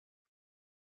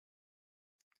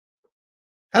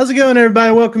How's it going,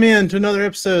 everybody? Welcome in to another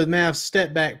episode of the Mavs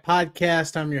Step Back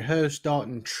Podcast. I'm your host,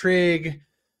 Dalton Trigg.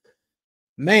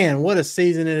 Man, what a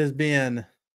season it has been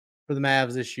for the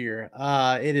Mavs this year.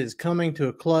 It is coming to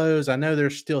a close. I know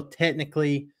there's still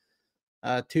technically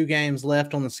 2 games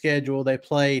left on the schedule. They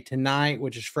play tonight,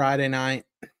 which is Friday night,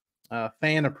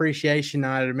 Fan Appreciation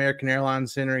Night at American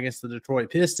Airlines Center against the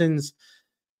Detroit Pistons.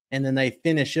 And then they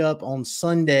finish up on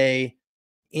Sunday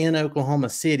in Oklahoma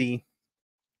City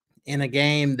in a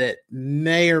game that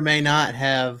may or may not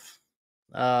have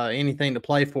anything to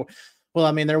play for. Well,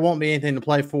 I mean, there won't be anything to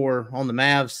play for on the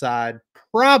Mavs side,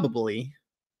 probably.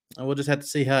 We'll just have to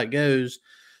see how it goes.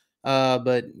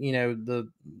 But, you know, the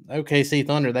OKC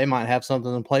Thunder, they might have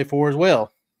something to play for as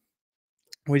well.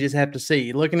 We just have to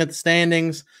see. Looking at the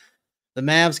standings, the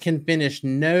Mavs can finish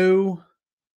no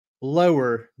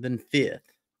lower than 5th.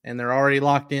 And they're already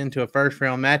locked into a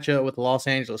first-round matchup with the Los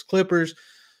Angeles Clippers.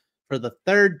 For the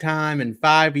 3rd time in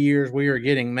 5 years, we are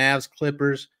getting Mavs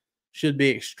Clippers. Should be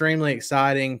extremely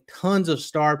exciting. Tons of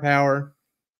star power.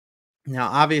 Now,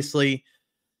 obviously,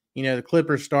 you know, the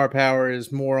Clippers' star power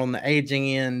is more on the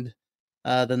aging end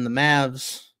than the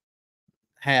Mavs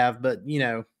have. But, you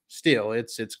know, still,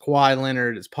 it's Kawhi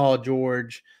Leonard, it's Paul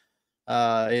George,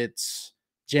 it's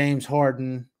James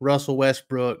Harden, Russell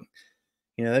Westbrook.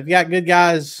 You know, they've got good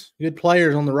guys, good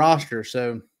players on the roster.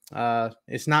 So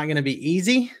it's not going to be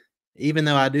easy. Even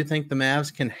though I do think the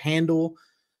Mavs can handle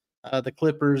the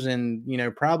Clippers in, you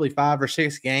know, probably 5 or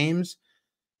 6 games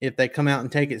if they come out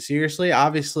and take it seriously.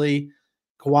 Obviously,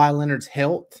 Kawhi Leonard's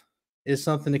health is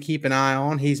something to keep an eye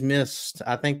on. He's missed,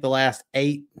 I think, the last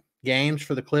 8 games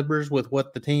for the Clippers with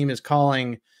what the team is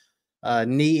calling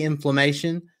knee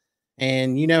inflammation.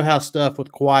 And you know how stuff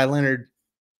with Kawhi Leonard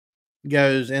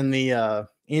goes in the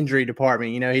injury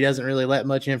department. You know, he doesn't really let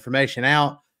much information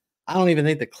out. I don't even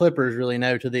think the Clippers really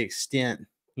know to the extent,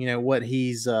 you know, what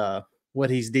he's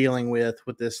dealing with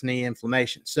this knee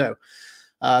inflammation. So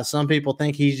some people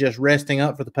think he's just resting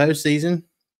up for the postseason.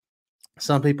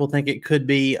 Some people think it could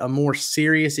be a more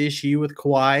serious issue with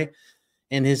Kawhi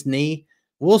and his knee.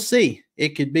 We'll see. It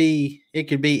could be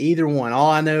either one.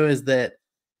 All I know is that,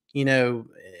 you know,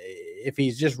 if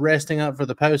he's just resting up for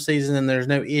the postseason and there's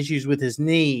no issues with his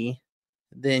knee,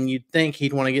 then you'd think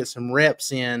he'd want to get some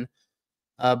reps in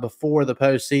before the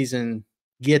postseason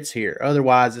gets here.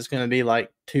 Otherwise, it's going to be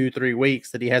like 2-3 weeks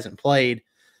that he hasn't played,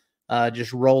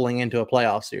 just rolling into a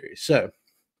playoff series. So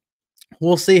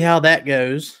we'll see how that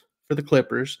goes for the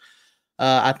Clippers.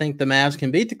 I think the Mavs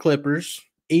can beat the Clippers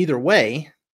either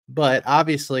way, but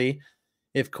obviously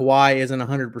if Kawhi isn't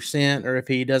 100% or if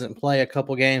he doesn't play a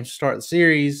couple games to start the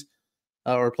series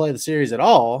or play the series at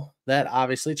all, that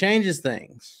obviously changes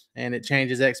things and it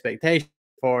changes expectations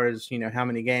as far as, you know, how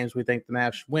many games we think the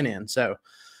Mavs should win in. So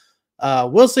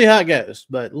we'll see how it goes.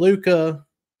 But Luka,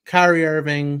 Kyrie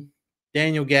Irving,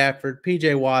 Daniel Gafford,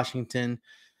 PJ Washington,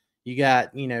 you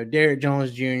got, you know, Derrick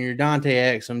Jones Jr.,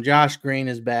 Dante Exum, Josh Green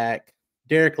is back.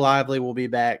 Derek Lively will be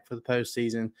back for the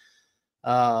postseason.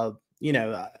 You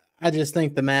know, I just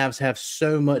think the Mavs have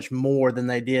so much more than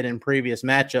they did in previous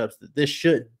matchups that this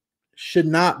should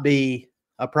not be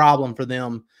a problem for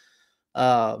them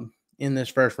in this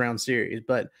first round series.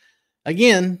 But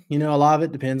again, you know, a lot of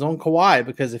it depends on Kawhi,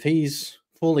 because if he's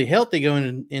fully healthy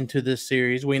going into this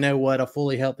series, we know what a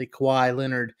fully healthy Kawhi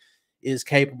Leonard is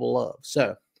capable of.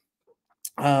 So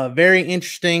very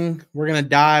interesting. We're going to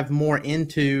dive more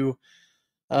into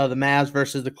the Mavs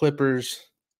versus the Clippers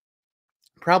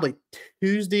probably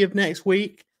Tuesday of next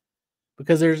week,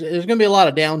 because there's going to be a lot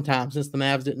of downtime since the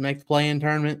Mavs didn't make the play-in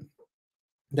tournament.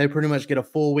 They pretty much get a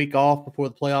full week off before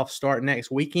the playoffs start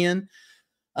next weekend.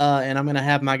 And I'm going to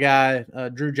have my guy,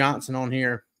 Drew Johnson, on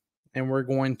here, and we're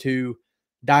going to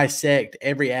dissect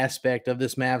every aspect of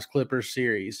this Mavs-Clippers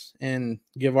series and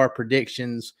give our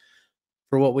predictions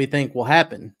for what we think will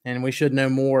happen. And we should know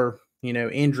more, you know,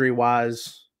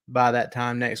 injury-wise by that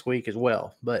time next week as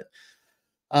well. But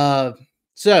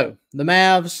so the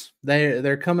Mavs,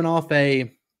 they're coming off a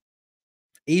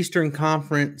Eastern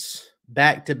Conference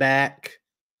back-to-back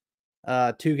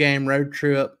 2-game road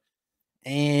trip.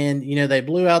 And, you know, they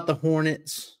blew out the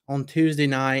Hornets on Tuesday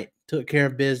night, took care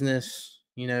of business.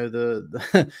 You know,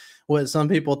 the what some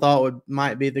people thought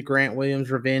might be the Grant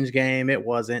Williams revenge game. It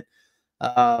wasn't. You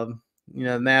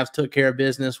know, the Mavs took care of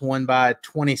business, won by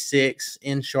 26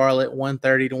 in Charlotte,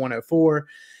 130-104.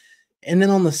 And then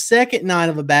on the second night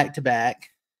of a back-to-back,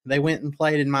 they went and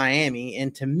played in Miami.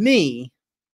 And to me,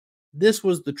 this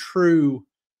was the true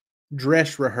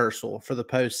dress rehearsal for the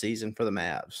postseason for the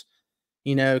Mavs.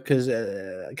 You know, because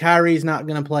Kyrie's not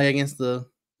going to play against the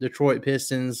Detroit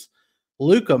Pistons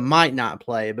Luka might not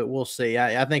play, but we'll see.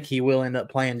 I think he will end up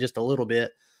playing just a little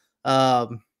bit.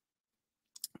 But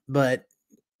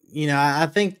I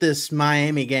think this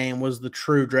Miami game was the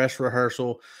true dress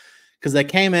rehearsal because they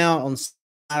came out on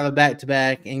out of a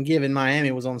back-to-back, and given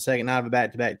Miami was on the second night of a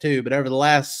back-to-back too. But over the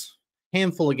last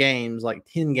handful of games, like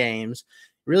 10 games,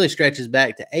 really stretches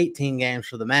back to 18 games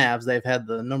for the Mavs. They've had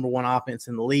the number one offense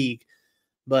in the league.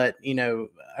 But,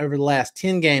 over the last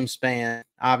 10-game span,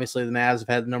 obviously the Mavs have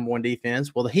had the number one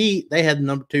defense. Well, the Heat, they had the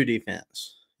number two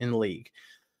defense in the league.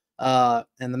 And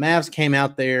the Mavs came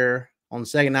out there on the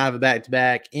second night of a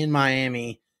back-to-back in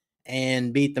Miami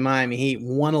and beat the Miami Heat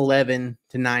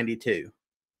 111-92.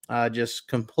 Just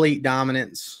complete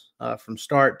dominance from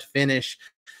start to finish.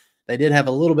 They did have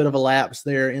a little bit of a lapse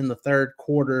there in the third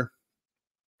quarter.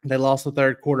 They lost the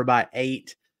third quarter by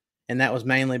 8, and that was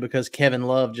mainly because Kevin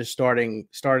Love just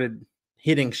started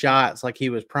hitting shots like he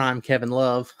was prime Kevin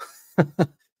Love.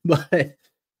 But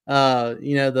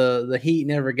the Heat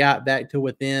never got back to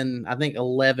within, I think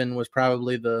 11 was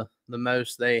probably the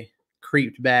most they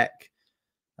creeped back.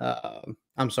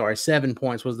 7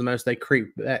 points was the most they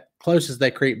creeped back, closest they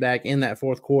creeped back in that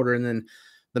fourth quarter. And then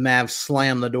the Mavs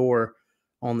slammed the door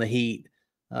on the Heat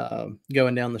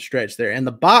going down the stretch there. And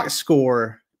the box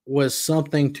score was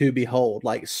something to behold.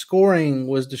 Like, scoring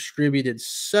was distributed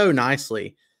so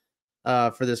nicely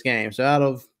for this game. So out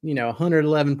of,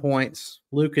 111 points,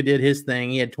 Luka did his thing.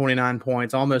 He had 29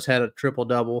 points, almost had a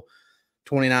triple-double,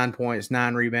 29 points,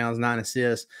 9 rebounds, 9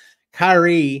 assists.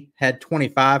 Kyrie had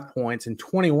 25 points, and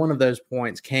 21 of those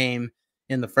points came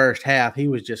in the first half. He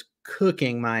was just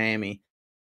cooking Miami.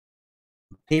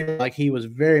 He was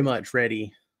very much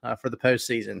ready for the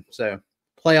postseason. So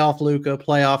playoff Luka,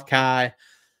 playoff Kai.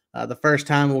 The first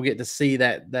time we'll get to see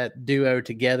that duo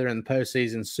together in the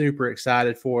postseason. Super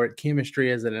excited for it.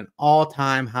 Chemistry is at an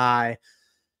all-time high.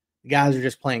 The guys are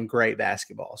just playing great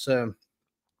basketball. So,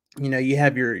 you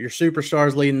have your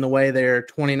superstars leading the way there,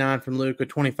 29 from Luka,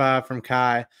 25 from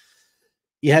Kai.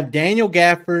 You have Daniel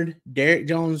Gafford, Derrick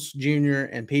Jones Jr.,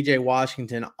 and P.J.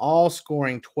 Washington all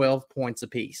scoring 12 points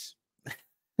apiece.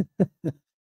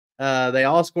 They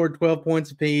all scored 12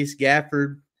 points apiece.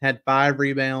 Gafford had 5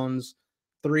 rebounds,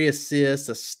 3 assists,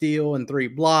 a steal, and 3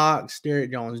 blocks.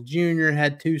 Derrick Jones Jr.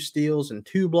 had 2 steals and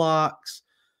 2 blocks.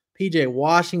 P.J.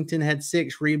 Washington had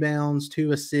 6 rebounds,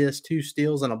 2 assists, 2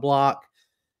 steals, and a block.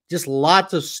 Just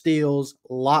lots of steals,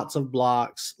 lots of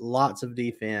blocks, lots of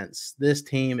defense. This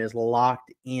team is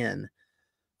locked in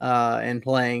and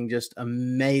playing just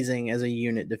amazing as a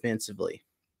unit defensively.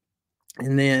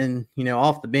 And then,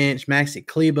 off the bench, Maxi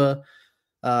Kleba,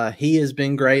 he has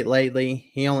been great lately.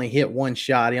 He only hit 1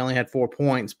 shot. He only had 4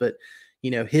 points, but,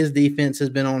 his defense has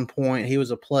been on point. He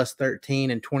was a plus 13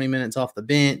 in 20 minutes off the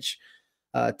bench.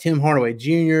 Tim Hardaway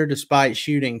Jr., despite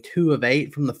shooting 2 of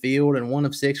 8 from the field and 1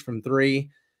 of 6 from 3,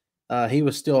 he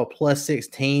was still a plus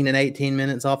 16 in 18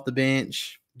 minutes off the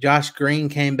bench. Josh Green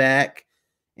came back,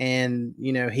 and,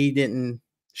 he didn't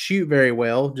shoot very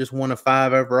well, just 1 of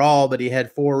 5 overall, but he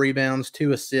had 4 rebounds,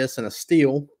 2 assists, and a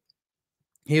steal.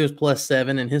 He was plus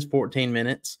 7 in his 14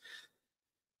 minutes.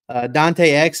 Dante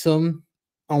Exum,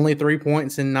 only 3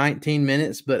 points in 19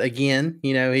 minutes, but again,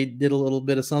 he did a little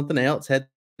bit of something else, had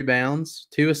 3 rebounds,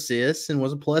 2 assists, and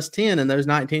was a plus 10 in those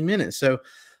 19 minutes. So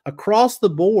across the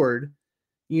board,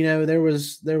 there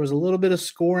was a little bit of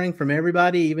scoring from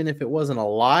everybody, even if it wasn't a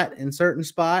lot in certain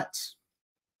spots.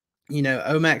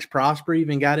 Omax Prosper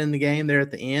even got in the game there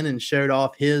at the end and showed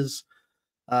off his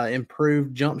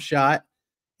improved jump shot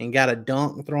and got a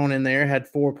dunk thrown in there, had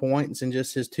 4 points in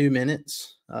just his 2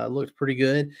 minutes. Looked pretty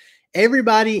good.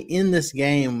 Everybody in this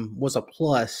game was a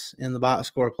plus in the box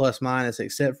score, plus minus,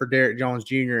 except for Derrick Jones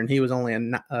Jr., and he was only a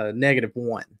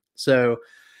 -1. So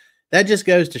that just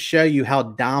goes to show you how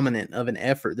dominant of an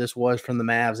effort this was from the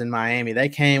Mavs in Miami. They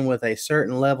came with a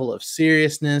certain level of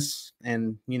seriousness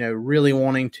and, really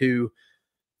wanting to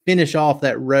finish off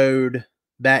that road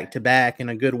back-to-back in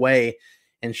a good way.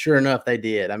 And sure enough, they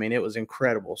did. I mean, it was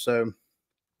incredible. So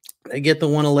they get the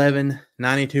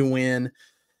 111-92 win,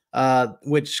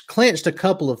 which clinched a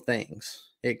couple of things.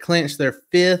 It clinched their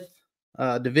 5th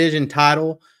division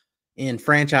title in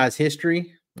franchise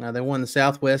history. They won the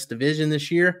Southwest Division this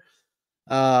year.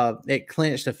 It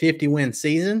clinched a 50-win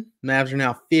season. Mavs are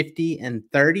now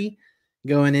 50-30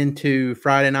 going into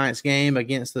Friday night's game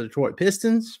against the Detroit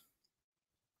Pistons.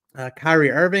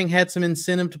 Kyrie Irving had some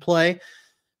incentive to play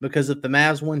because if the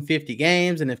Mavs won 50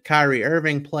 games and if Kyrie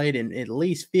Irving played in at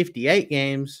least 58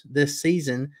 games this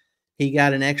season, he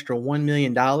got an extra $1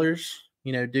 million,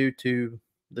 due to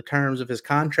the terms of his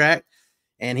contract.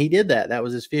 And he did that. That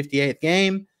was his 58th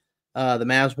game. The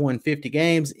Mavs won 50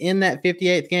 games in that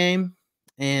 58th game.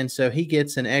 and so he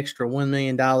gets an extra $1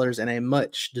 million and a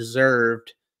much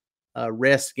deserved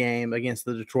rest game against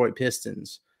the Detroit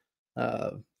Pistons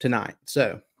tonight.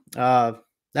 So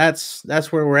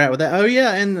that's where we're at with that. Oh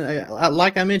yeah, and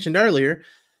like I mentioned earlier,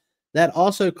 that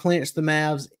also clinched the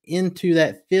Mavs into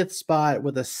that 5th spot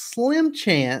with a slim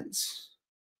chance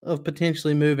of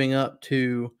potentially moving up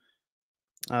to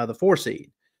the 4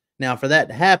 seed. Now, for that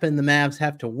to happen, the Mavs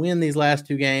have to win these last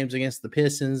 2 games against the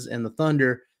Pistons and the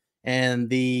Thunder, and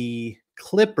the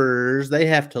Clippers, they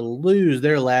have to lose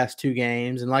their last 2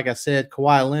 games. And like I said,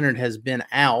 Kawhi Leonard has been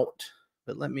out,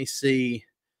 but let me see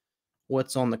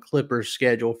what's on the Clippers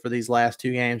schedule for these last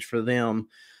 2 games for them.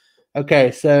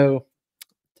 Okay, so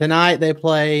tonight they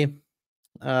play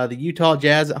the Utah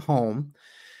Jazz at home,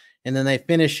 and then they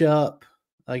finish up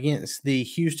against the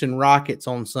Houston Rockets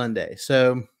on Sunday.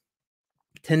 So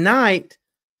tonight,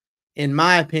 in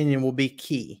my opinion, will be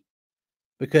key,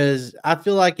 because I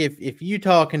feel like if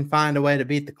Utah can find a way to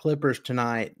beat the Clippers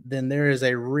tonight, then there is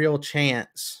a real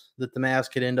chance that the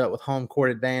Mavs could end up with home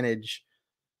court advantage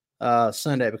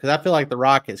Sunday, because I feel like the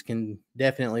Rockets can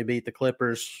definitely beat the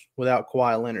Clippers without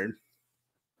Kawhi Leonard.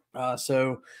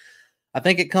 So I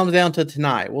think it comes down to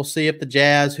tonight. We'll see if the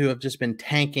Jazz, who have just been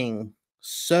tanking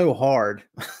so hard,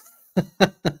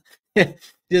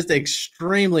 just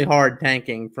extremely hard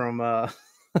tanking from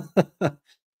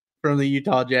from the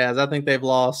Utah Jazz. I think they've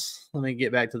lost. Let me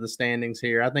get back to the standings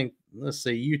here. I think, let's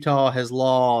see, Utah has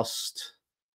lost.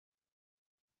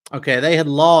 Okay, they had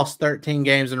lost 13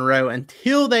 games in a row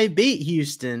until they beat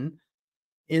Houston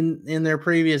in their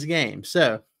previous game.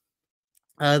 So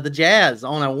the Jazz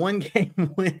on a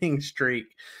 1-game winning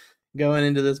streak going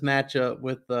into this matchup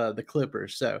with the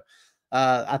Clippers. So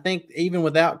I think even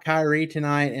without Kyrie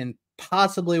tonight and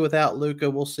possibly without Luka,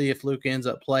 we'll see if Luka ends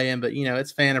up playing. But,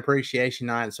 it's fan appreciation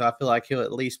night, so I feel like he'll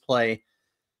at least play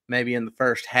maybe in the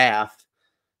first half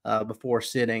before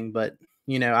sitting. But,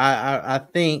 I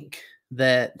think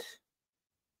that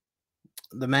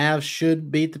the Mavs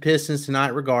should beat the Pistons tonight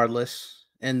regardless,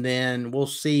 and then we'll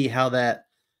see how that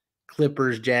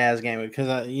Clippers Jazz game,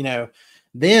 because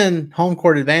then home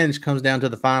court advantage comes down to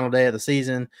the final day of the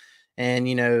season, and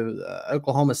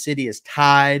Oklahoma City is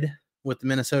tied with the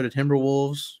Minnesota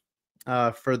Timberwolves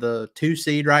for the 2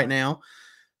 seed right now,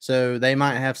 so they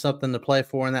might have something to play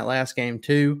for in that last game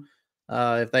too,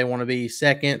 if they want to be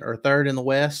 2nd or 3rd in the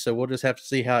West. So we'll just have to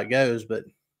see how it goes. But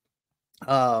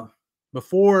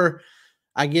before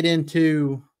I get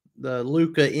into the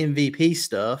Luka MVP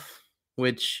stuff,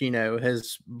 which,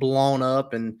 has blown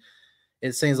up, and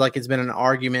it seems like it's been an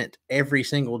argument every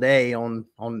single day on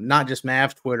not just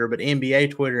Mavs Twitter, but NBA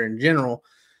Twitter in general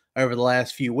over the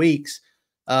last few weeks.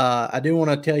 I do want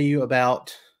to tell you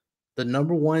about the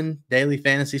 #1 daily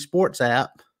fantasy sports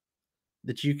app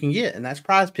that you can get, and that's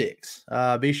Prize Picks.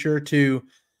 Be sure to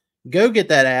go get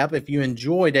that app if you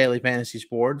enjoy daily fantasy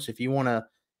sports. If you want a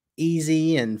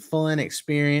easy and fun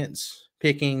experience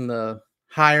picking the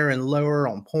higher and lower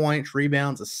on points,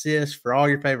 rebounds, assists for all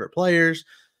your favorite players,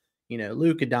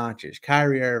 Luka, Doncic,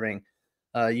 Kyrie Irving.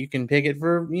 You can pick it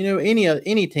for,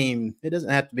 any team. It doesn't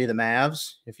have to be the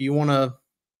Mavs. If you want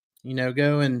to,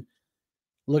 go and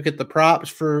look at the props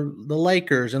for the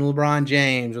Lakers and LeBron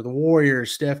James, or the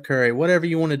Warriors, Steph Curry, whatever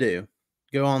you want to do,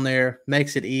 go on there.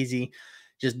 Makes it easy.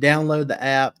 Just download the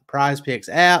app, Prize Picks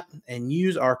app, and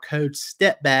use our code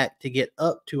STEPBACK to get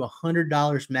up to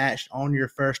 $100 matched on your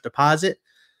first deposit.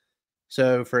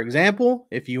 So, for example,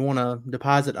 if you want to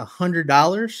deposit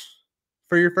 $100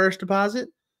 for your first deposit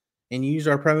and use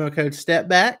our promo code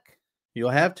STEPBACK, you'll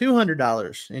have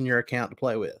 $200 in your account to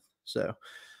play with. So,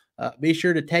 be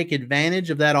sure to take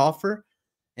advantage of that offer,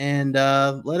 and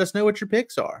let us know what your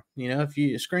picks are. If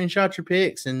you screenshot your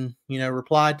picks and,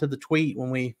 reply to the tweet when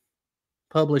we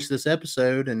publish this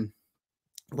episode, and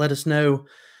let us know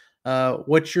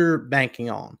what you're banking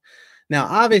on. Now,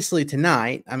 obviously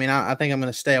tonight, I think I'm going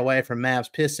to stay away from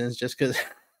Mavs Pistons just because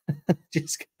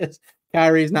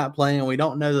Kyrie's not playing. We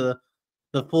don't know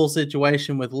the full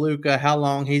situation with Luka, how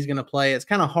long he's going to play. It's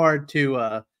kind of hard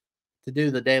to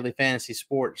do the daily fantasy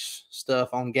sports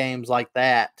stuff on games like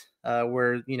that,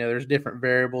 where there's different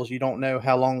variables. You don't know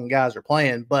how long the guys are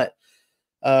playing. But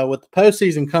with the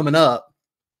postseason coming up,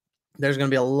 there's going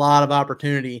to be a lot of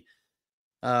opportunity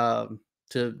to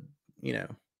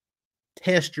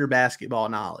test your basketball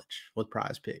knowledge with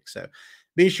Prize Picks. So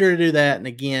be sure to do that. And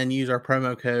again, use our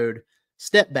promo code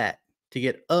STEPBACK to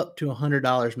get up to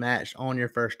 $100 matched on your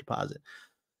first deposit.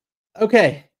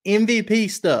 Okay, MVP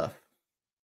stuff.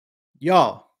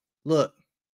 Y'all, look,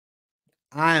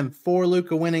 I am for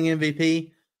Luka winning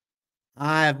MVP.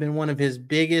 I have been one of his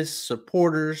biggest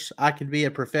supporters. I could be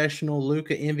a professional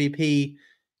Luka MVP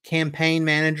campaign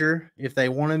manager if they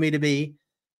wanted me to be.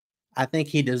 I think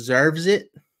he deserves it.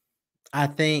 I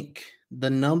think the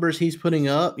numbers he's putting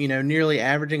up, nearly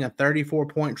averaging a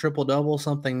 34-point triple-double,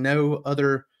 something no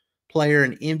other player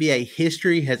in NBA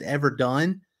history has ever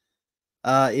done,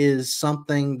 is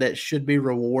something that should be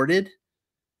rewarded.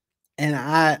 And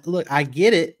I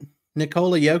get it.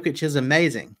 Nikola Jokic is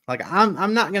amazing. Like,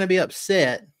 I'm not going to be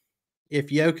upset if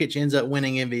Jokic ends up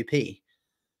winning MVP.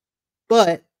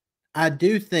 But I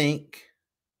do think,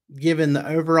 given the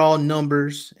overall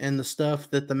numbers and the stuff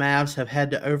that the Mavs have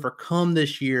had to overcome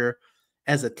this year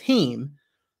as a team,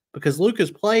 because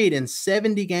Luka's played in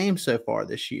 70 games so far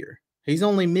this year. He's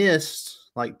only missed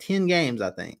like 10 games,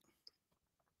 I think.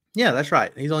 Yeah, that's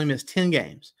right. He's only missed 10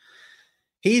 games.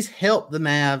 He's helped the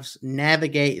Mavs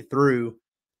navigate through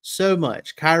so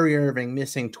much. Kyrie Irving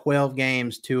missing 12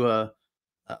 games to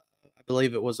I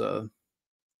believe it was a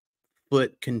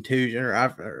foot contusion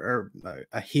or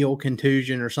a heel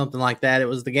contusion or something like that. It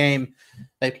was the game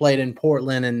they played in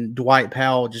Portland, and Dwight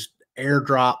Powell just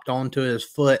airdropped onto his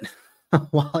foot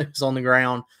while he was on the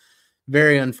ground.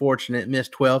 Very unfortunate.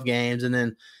 Missed 12 games. And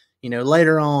then,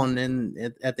 later on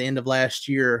at the end of last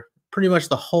year, pretty much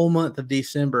the whole month of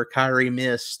December, Kyrie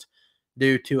missed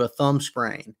due to a thumb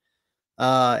sprain.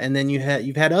 And then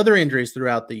you've had other injuries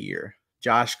throughout the year.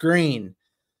 Josh Green.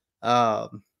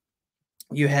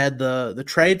 You had the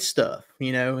trade stuff,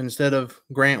 instead of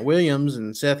Grant Williams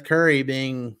and Seth Curry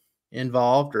being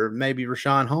involved, or maybe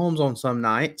Rashawn Holmes on some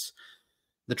nights,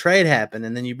 the trade happened.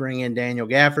 And then you bring in Daniel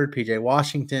Gafford, PJ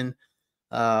Washington,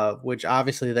 which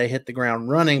obviously they hit the ground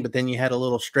running, but then you had a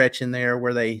little stretch in there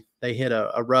where they hit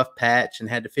a rough patch and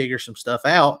had to figure some stuff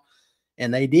out,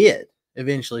 and they did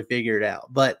eventually figure it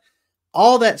out. But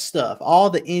all that stuff, all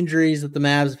the injuries that the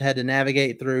Mavs have had to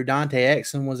navigate through, Dante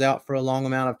Exum was out for a long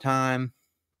amount of time,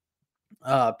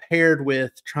 paired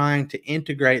with trying to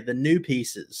integrate the new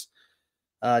pieces,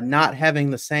 not having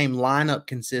the same lineup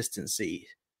consistency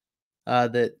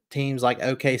that teams like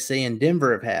OKC and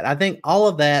Denver have had. I think all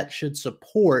of that should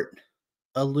support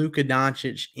a Luka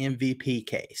Doncic MVP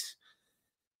case.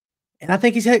 And I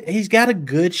think he's got a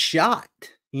good shot.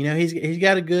 He's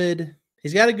got a good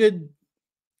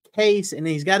case, and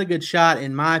he's got a good shot,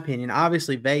 in my opinion.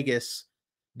 Obviously, Vegas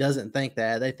doesn't think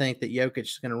that. They think that Jokic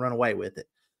is going to run away with it.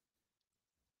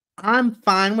 I'm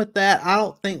fine with that. I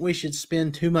don't think we should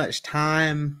spend too much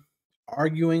time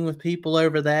arguing with people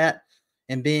over that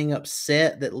and being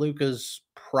upset that Luka's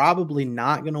probably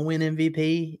not going to win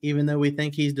MVP, even though we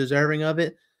think he's deserving of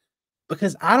it,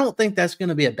 because I don't think that's going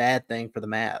to be a bad thing for the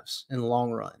Mavs in the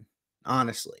long run,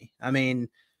 honestly. I mean,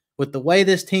 with the way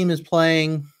this team is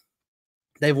playing,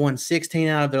 they've won 16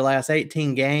 out of their last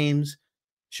 18 games,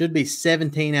 should be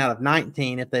 17 out of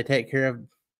 19 if they take care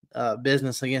of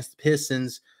business against the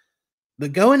Pistons.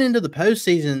 But going into the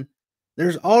postseason,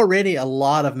 there's already a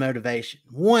lot of motivation.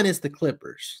 One is the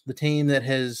Clippers, the team that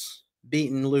has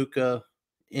beaten Luka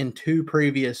in 2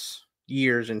 previous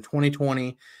years, in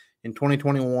 2020 and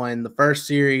 2021. The first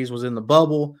series was in the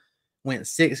bubble, went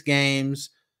 6 games.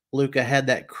 Luka had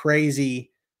that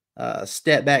crazy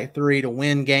step back 3 to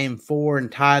win game 4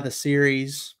 and tie the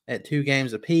series at 2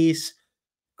 games apiece.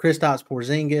 Kristaps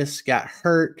Porzingis got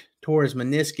hurt, tore his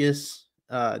meniscus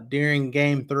during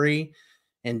game 3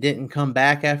 and didn't come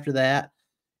back after that.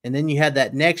 And then you had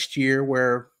that next year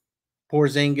where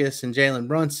Porzingis and Jalen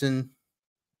Brunson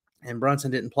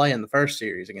didn't play in the first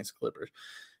series against the Clippers,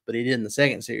 but he did in the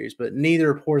second series. But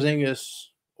neither Porzingis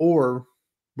or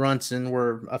Brunson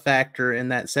were a factor in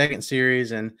that second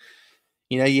series. And,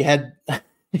 you had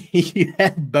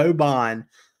Boban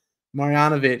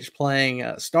Marjanovic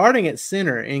playing, starting at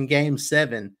center in game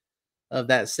 7 of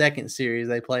that second series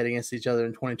they played against each other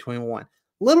in 2021. A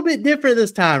little bit different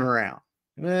this time around.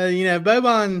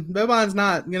 Boban's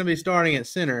not going to be starting at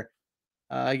center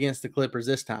against the Clippers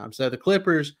this time. So the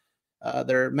Clippers,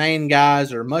 their main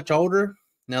guys are much older.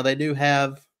 Now, they do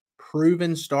have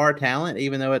proven star talent,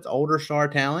 even though it's older star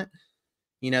talent.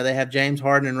 They have James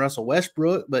Harden and Russell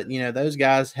Westbrook, but, those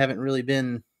guys haven't really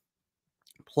been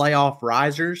playoff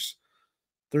risers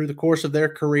through the course of their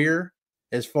career.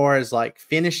 As far as like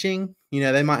finishing,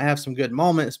 they might have some good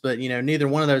moments, but, neither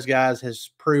one of those guys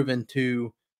has proven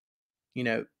to,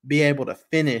 be able to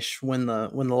finish when the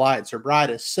lights are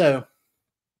brightest. So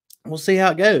we'll see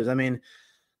how it goes. I mean,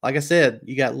 like I said,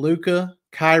 you got Luka,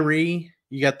 Kyrie,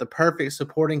 you got the perfect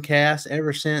supporting cast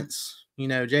ever since,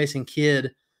 Jason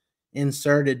Kidd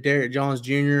inserted Derrick Jones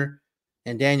Jr.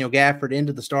 and Daniel Gafford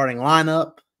into the starting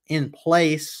lineup in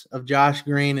place of Josh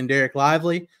Green and Derek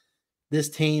Lively. This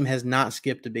team has not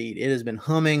skipped a beat. It has been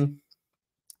humming.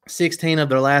 16 of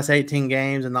their last 18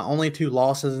 games, and the only 2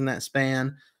 losses in that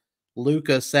span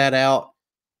Luka sat out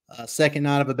second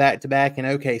night of a back-to-back in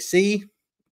OKC.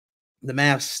 The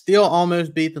Mavs still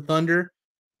almost beat the Thunder,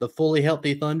 the fully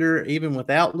healthy Thunder, even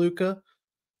without Luka.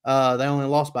 They only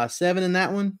lost by 7 in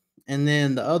that one. And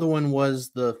then the other one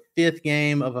was the 5th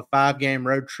game of a 5-game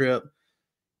road trip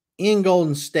in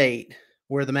Golden State,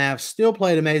 where the Mavs still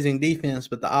played amazing defense,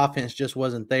 but the offense just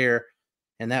wasn't there.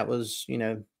 And that was,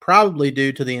 probably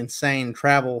due to the insane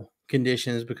travel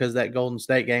conditions, because that Golden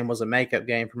State game was a makeup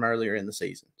game from earlier in the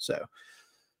season. So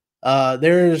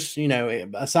there's,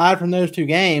 aside from those 2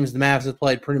 games, the Mavs have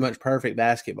played pretty much perfect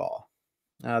basketball.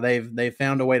 They've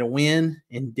found a way to win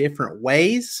in different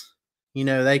ways.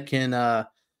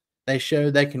 They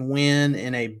showed they can win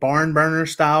in a barn burner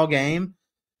style game,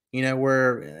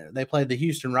 where they played the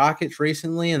Houston Rockets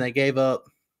recently and they gave up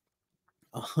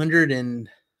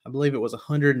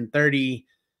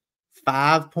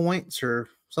 135 points or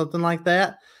something like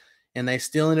that. And they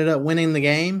still ended up winning the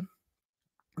game,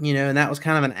 and that was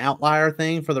kind of an outlier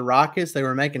thing for the Rockets. They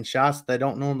were making shots that they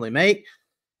don't normally make.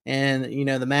 And,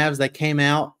 the Mavs, they came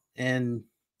out and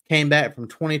came back from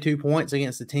 22 points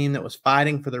against a team that was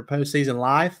fighting for their postseason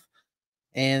life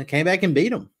and came back and beat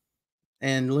them.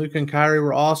 And Luka and Kyrie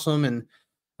were awesome. And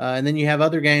then you have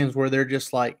other games where they're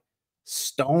just like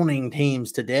stoning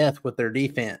teams to death with their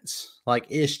defense. Like,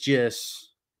 it's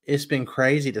been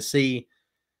crazy to see,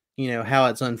 how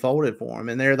it's unfolded for them.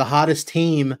 And they're the hottest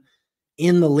team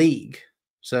in the league.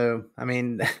 So, I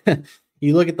mean,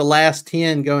 you look at the last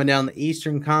 10 going down the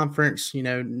Eastern Conference,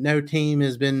 no team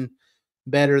has been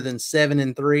better than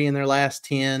 7-3 in their last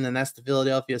 10, and that's the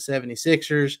Philadelphia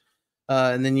 76ers.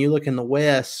 And then you look in the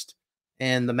West,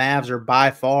 and the Mavs are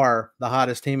by far the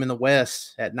hottest team in the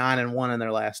West at 9-1 in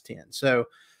their last 10. So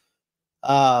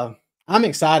I'm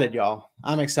excited, y'all.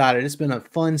 I'm excited. It's been a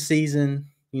fun season.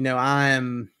 It's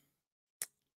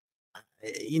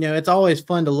always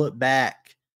fun to look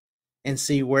back and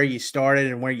see where you started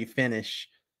and where you finish.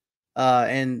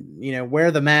 And where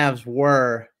the Mavs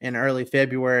were in early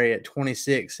February at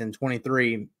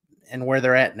 26-23 and where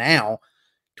they're at now,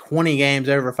 20 games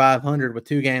over 500 with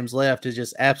 2 games left, is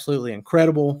just absolutely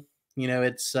incredible.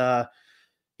 It's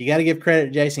you got to give credit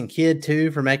to Jason Kidd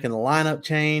too for making the lineup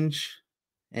change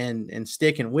and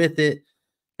sticking with it.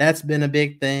 That's been a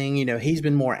big thing. He's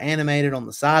been more animated on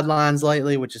the sidelines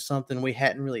lately, which is something we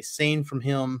hadn't really seen from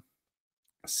him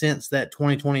since that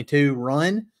 2022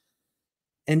 run.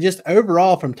 And just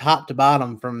overall, from top to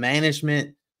bottom, from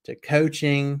management to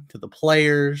coaching to the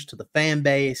players to the fan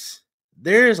base,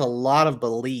 there's a lot of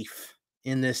belief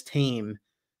in this team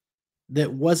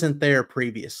that wasn't there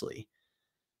previously.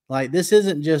 Like, this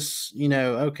isn't just,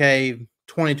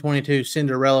 2022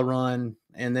 Cinderella run,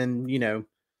 and then,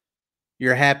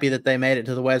 you're happy that they made it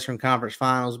to the Western Conference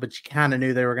Finals, but you kind of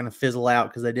knew they were going to fizzle out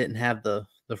because they didn't have the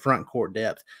front court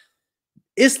depth.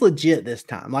 It's legit this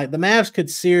time. Like, the Mavs could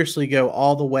seriously go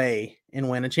all the way and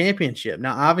win a championship.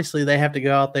 Now, obviously, they have to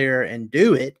go out there and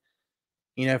do it,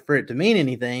 for it to mean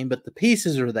anything, but the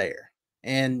pieces are there.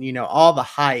 And, all the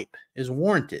hype is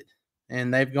warranted.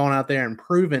 And they've gone out there and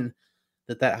proven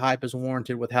that hype is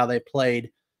warranted with how they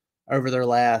played over their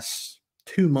last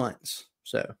 2 months.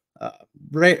 So,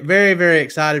 very, very, very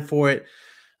excited for it.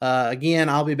 Again,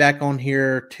 I'll be back on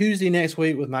here Tuesday next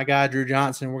week with my guy, Drew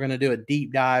Johnson. We're going to do a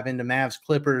deep dive into Mavs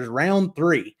Clippers round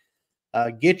 3.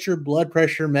 Get your blood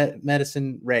pressure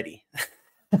medicine ready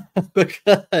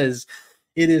because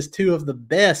it is 2 of the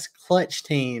best clutch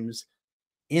teams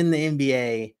in the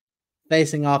NBA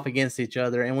facing off against each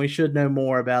other. And we should know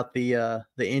more about the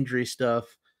injury stuff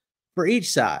for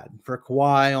each side. For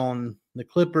Kawhi on the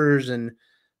Clippers and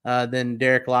then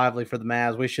Derek Lively for the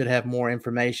Mavs. We should have more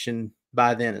information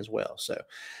by then as well. So,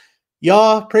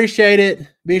 y'all, appreciate it.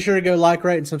 Be sure to go like,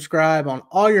 rate, and subscribe on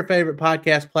all your favorite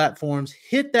podcast platforms.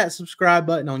 Hit that subscribe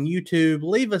button on YouTube.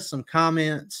 Leave us some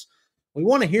comments. We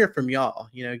want to hear from y'all.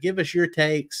 Give us your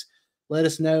takes. Let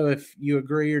us know if you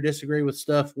agree or disagree with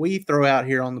stuff we throw out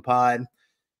here on the pod.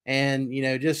 And,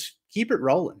 just keep it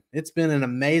rolling. It's been an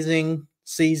amazing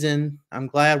season. I'm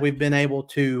glad we've been able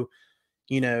to,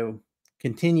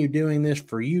 continue doing this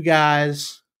for you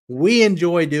guys. We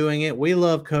enjoy doing it. We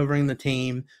love covering the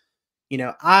team.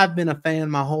 I've been a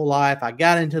fan my whole life. I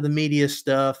got into the media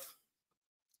stuff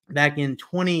back in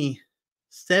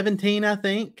 2017, I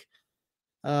think.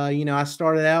 I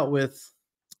started out with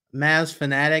Mavs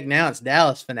Fanatic. Now it's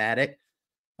Dallas Fanatic.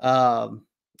 And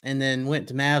then went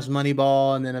to Mavs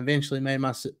Moneyball, and then eventually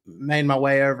made my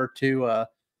way over to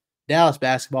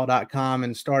DallasBasketball.com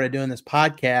and started doing this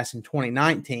podcast in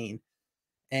 2019.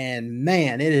 And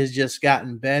man, it has just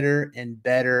gotten better and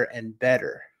better and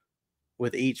better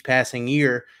with each passing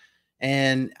year.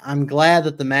 And I'm glad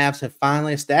that the Mavs have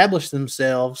finally established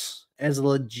themselves as a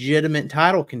legitimate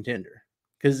title contender,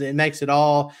 because it makes it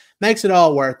all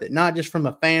worth it, not just from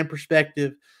a fan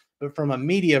perspective, but from a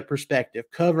media perspective,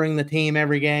 covering the team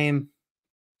every game,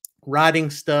 writing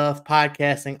stuff,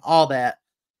 podcasting, all that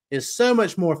is so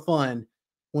much more fun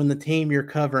when the team you're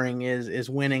covering is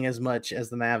winning as much as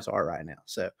the Mavs are right now.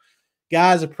 So,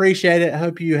 guys, appreciate it. I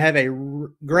hope you have a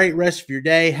great rest of your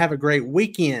day. Have a great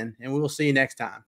weekend, and we will see you next time.